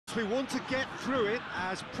We want to get through it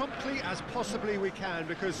as promptly as possibly we can,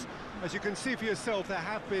 because, as you can see for yourself, there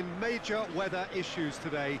have been major weather issues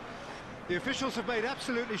today. The officials have made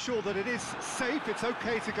absolutely sure that it is safe, it's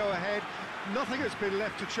okay to go ahead. Nothing has been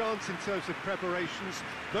left to chance in terms of preparations.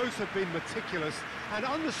 Those have been meticulous, and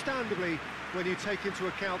understandably, when you take into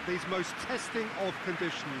account these most testing of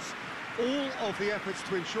conditions, all of the efforts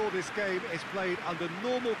to ensure this game is played under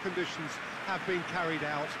normal conditions have been carried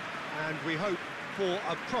out, and we hope for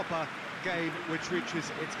a proper game which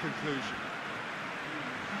reaches its conclusion.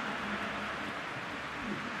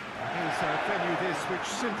 Here's a venue this which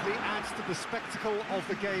simply adds to the spectacle of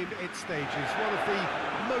the game it stages. One of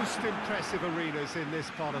the most impressive arenas in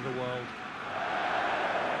this part of the world.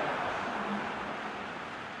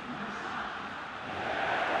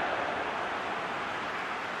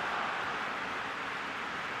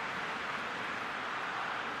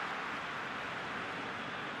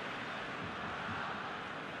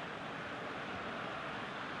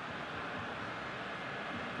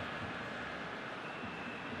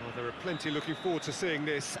 There are plenty looking forward to seeing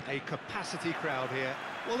this, a capacity crowd here.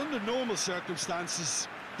 Well, under normal circumstances,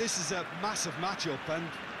 this is a massive matchup, and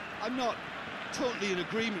I'm not totally in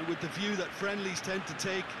agreement with the view that friendlies tend to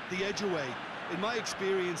take the edge away. In my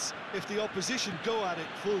experience, if the opposition go at it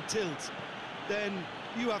full tilt, then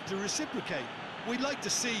you have to reciprocate. We'd like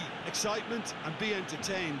to see excitement and be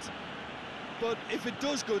entertained, but if it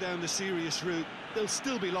does go down the serious route, there'll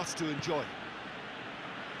still be lots to enjoy.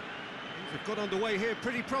 They've got underway here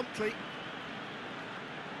pretty promptly.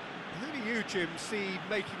 Who do you, Jim, see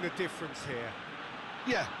making the difference here?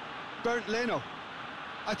 Yeah, Bernd Leno.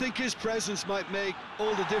 I think his presence might make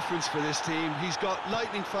all the difference for this team. He's got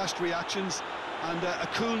lightning-fast reactions and a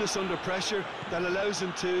coolness under pressure that allows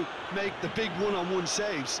him to make the big one-on-one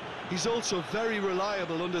saves. He's also very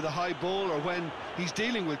reliable under the high ball or when he's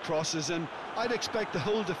dealing with crosses, and I'd expect the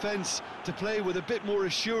whole defence to play with a bit more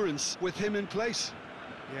assurance with him in place.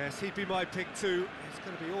 Yes, he'd be my pick too. It's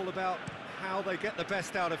going to be all about how they get the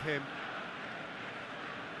best out of him.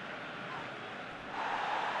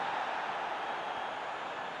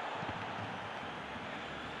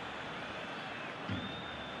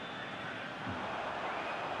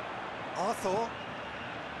 Arthur.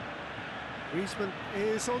 Griezmann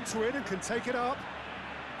is onto it and can take it up.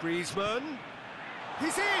 Griezmann.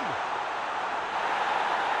 He's in!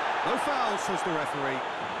 No foul, says the referee.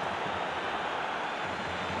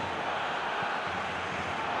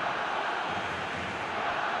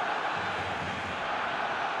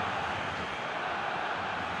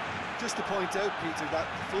 Just to point out, Peter, that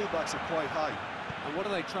the fullbacks are quite high. And what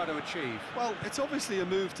do they try to achieve? Well, it's obviously a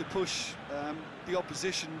move to push the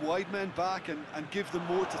opposition wide men back and give them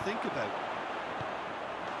more to think about.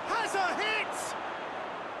 Has a hit!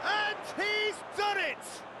 And he's done it!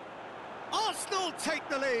 Arsenal take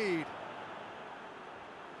the lead!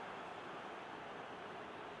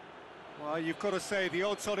 Well, you've got to say the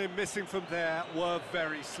odds on him missing from there were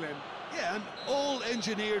very slim. Yeah, and all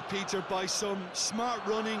engineered, Peter, by some smart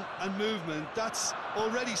running and movement. That's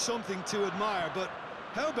already something to admire, but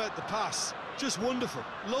how about the pass? Just wonderful.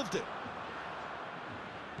 Loved it.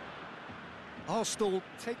 Arsenal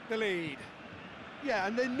take the lead. Yeah,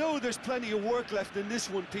 and they know there's plenty of work left in this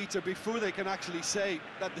one, Peter, before they can actually say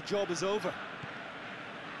that the job is over.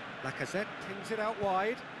 Lacazette pings it out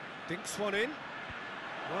wide. Dinks one in.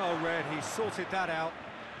 Well read, he sorted that out.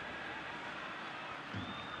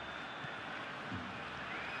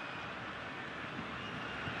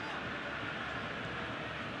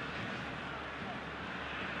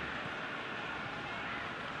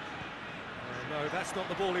 No, that's not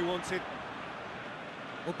the ball he wanted.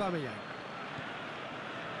 Aubameyang.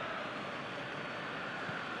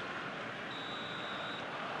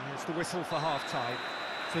 There's the whistle for half-time.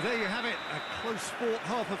 So there you have it, a close-fought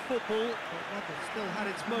half of football, but one that still had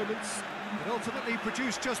its moments, but ultimately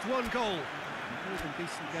produced just one goal. More than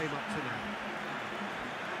decent game up to now.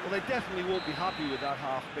 Well, they definitely won't be happy with that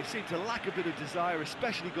half. They seem to lack a bit of desire,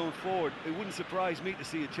 especially going forward. It wouldn't surprise me to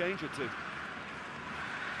see a change or two.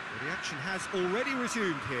 The action has already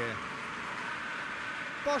resumed here.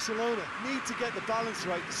 Barcelona need to get the balance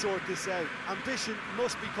right to sort this out. Ambition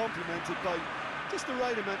must be complemented by just the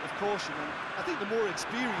right amount of caution, and I think the more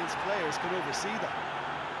experienced players can oversee that.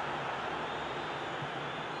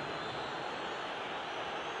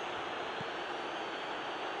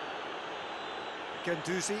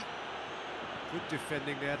 Guendouzi. Good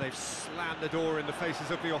defending there. They've slammed the door in the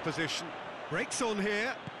faces of the opposition. Breaks on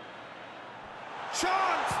here.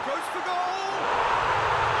 Chance! Goes for goal!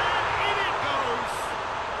 And in it goes!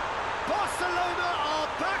 Barcelona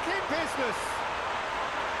are back in business!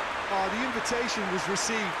 Oh, the invitation was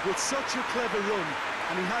received with such a clever run,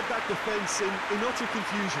 and he had that defence in utter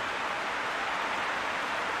confusion.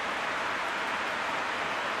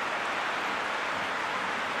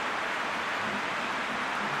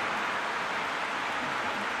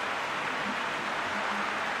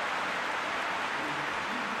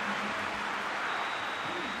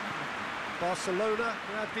 Barcelona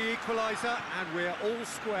grab the equaliser, and we're all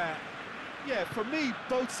square. Yeah, for me,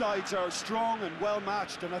 both sides are strong and well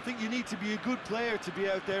matched, and I think you need to be a good player to be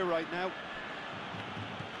out there right now.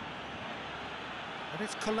 And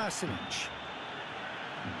it's Kolasinac.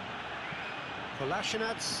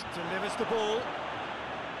 Kolasinac delivers the ball.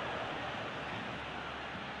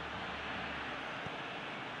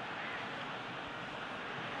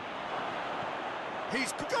 He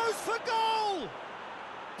goes for goal!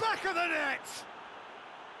 Back of the net!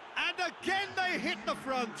 And again they hit the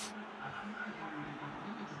front.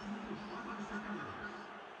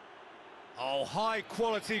 Oh,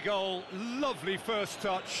 high-quality goal, lovely first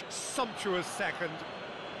touch, sumptuous second.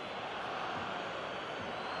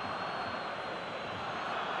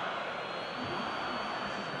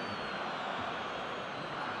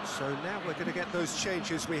 So now we're going to get those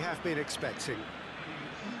changes we have been expecting.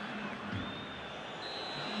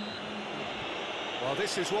 Well,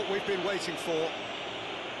 this is what we've been waiting for.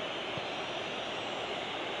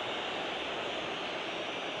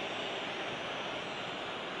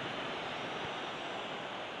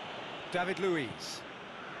 David Luiz.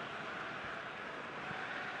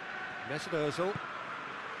 Mesut Ozil.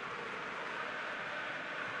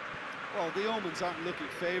 Well, the omens aren't looking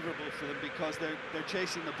favourable for them because they're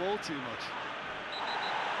chasing the ball too much.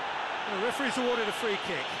 The referee's awarded a free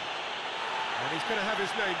kick, and he's going to have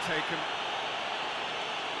his name taken.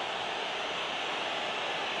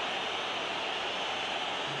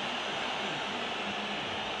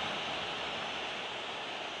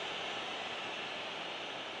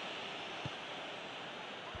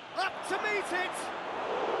 Up to meet it!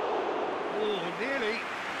 Oh, nearly,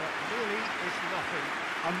 but nearly is nothing.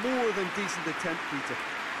 A more than decent attempt, Peter.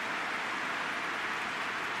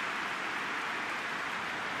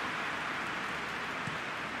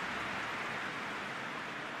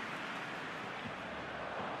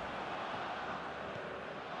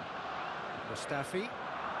 Mustafi.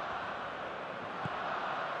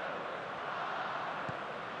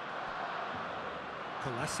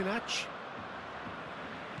 Kolasinac.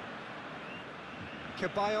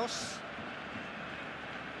 Ceballos.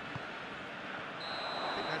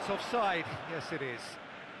 I think that's offside. Yes, it is.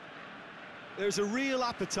 There's a real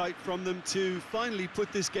appetite from them to finally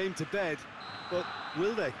put this game to bed, but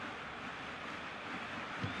will they?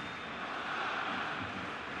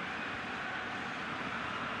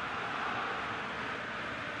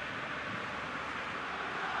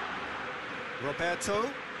 Roberto.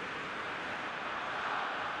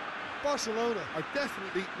 Barcelona are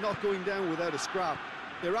definitely not going down without a scrap.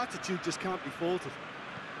 Their attitude just can't be faulted.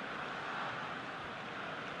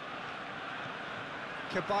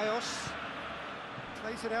 Ceballos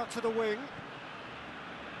plays it out to the wing.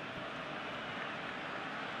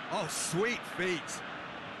 Oh, sweet feet.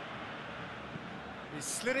 He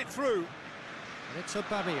slid it through. And it's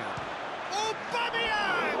Aubameyang.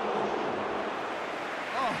 Aubameyang!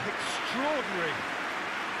 Oh, extraordinary.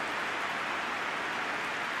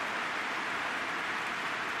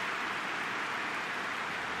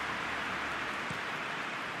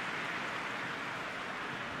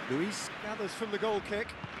 Luis gathers from the goal kick.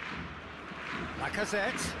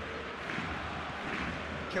 Lacazette.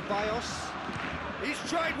 Ceballos. He's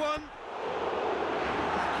tried one.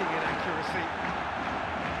 Lacking in accuracy.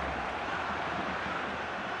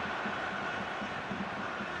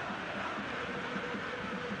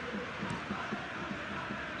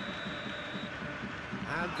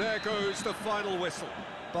 And there goes the final whistle.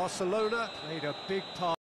 Barcelona played a big part.